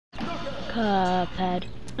Cuphead,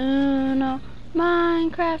 Uno,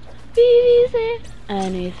 Minecraft, BBC,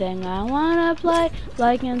 anything I wanna play,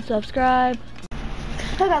 like and subscribe.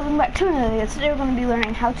 Hey guys, welcome back to another video. Today we're going to be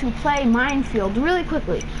learning how to play Minefield really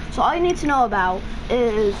quickly. So all you need to know about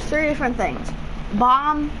is 3 different things.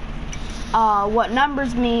 Bomb, what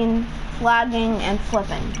numbers mean, flagging, and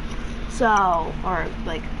flipping. So, or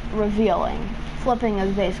like revealing. Flipping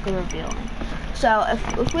is basically revealing. So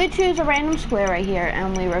if we choose a random square right here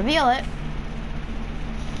and we reveal it,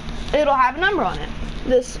 it'll have a number on it.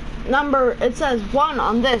 This number, it says 1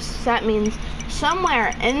 on this, so that means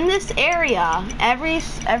somewhere in this area, every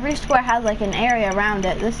square has like an area around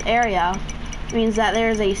it. This area means that there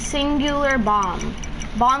is a singular bomb.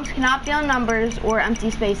 Bombs cannot be on numbers or empty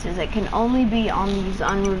spaces. It can only be on these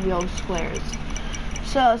unrevealed squares.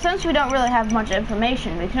 So since we don't really have much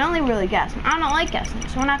information, we can only really guess. I don't like guessing,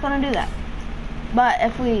 so we're not going to do that. But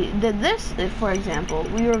if we did this, for example,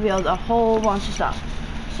 we revealed a whole bunch of stuff.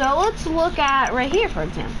 So let's look at right here, for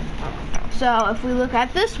example. So if we look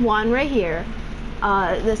at this one right here,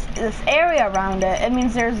 this area around it, it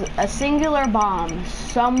means there's a singular bomb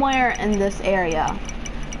somewhere in this area.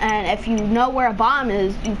 And if you know where a bomb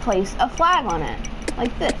is, you place a flag on it,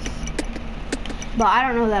 like this. But I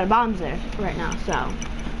don't know that a bomb's there right now, so.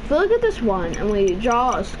 If we look at this one and we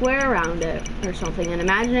draw a square around it, or something, an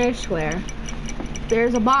imaginary square,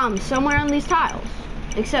 there's a bomb somewhere on these tiles.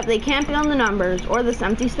 Except they can't be on the numbers or this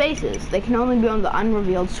empty spaces. They can only be on the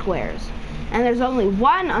unrevealed squares. And there's only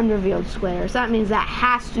one unrevealed square, so that means that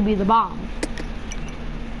has to be the bomb.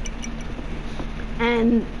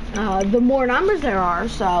 And the more numbers there are,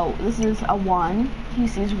 so this is a 1, he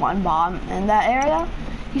sees 1 bomb in that area.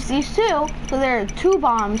 He sees 2, so there are 2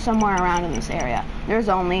 bombs somewhere around in this area. There's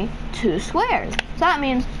only 2 squares, so that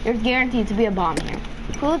means there's guaranteed to be a bomb here.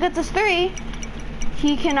 If we look at this 3,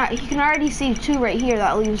 he can already see 2 right here.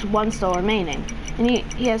 That leaves 1 still remaining. And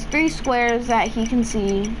he has 3 squares that he can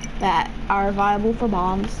see that are viable for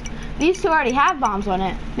bombs. These 2 already have bombs on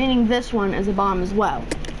it, meaning this one is a bomb as well.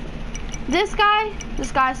 This guy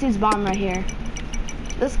sees a bomb right here.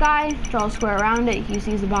 This guy, draw a square around it, he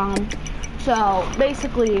sees a bomb. So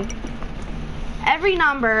basically, every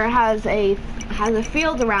number has a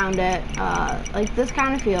field around it, like this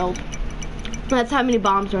kind of field. That's how many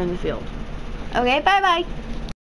bombs are in the field. Okay, bye-bye.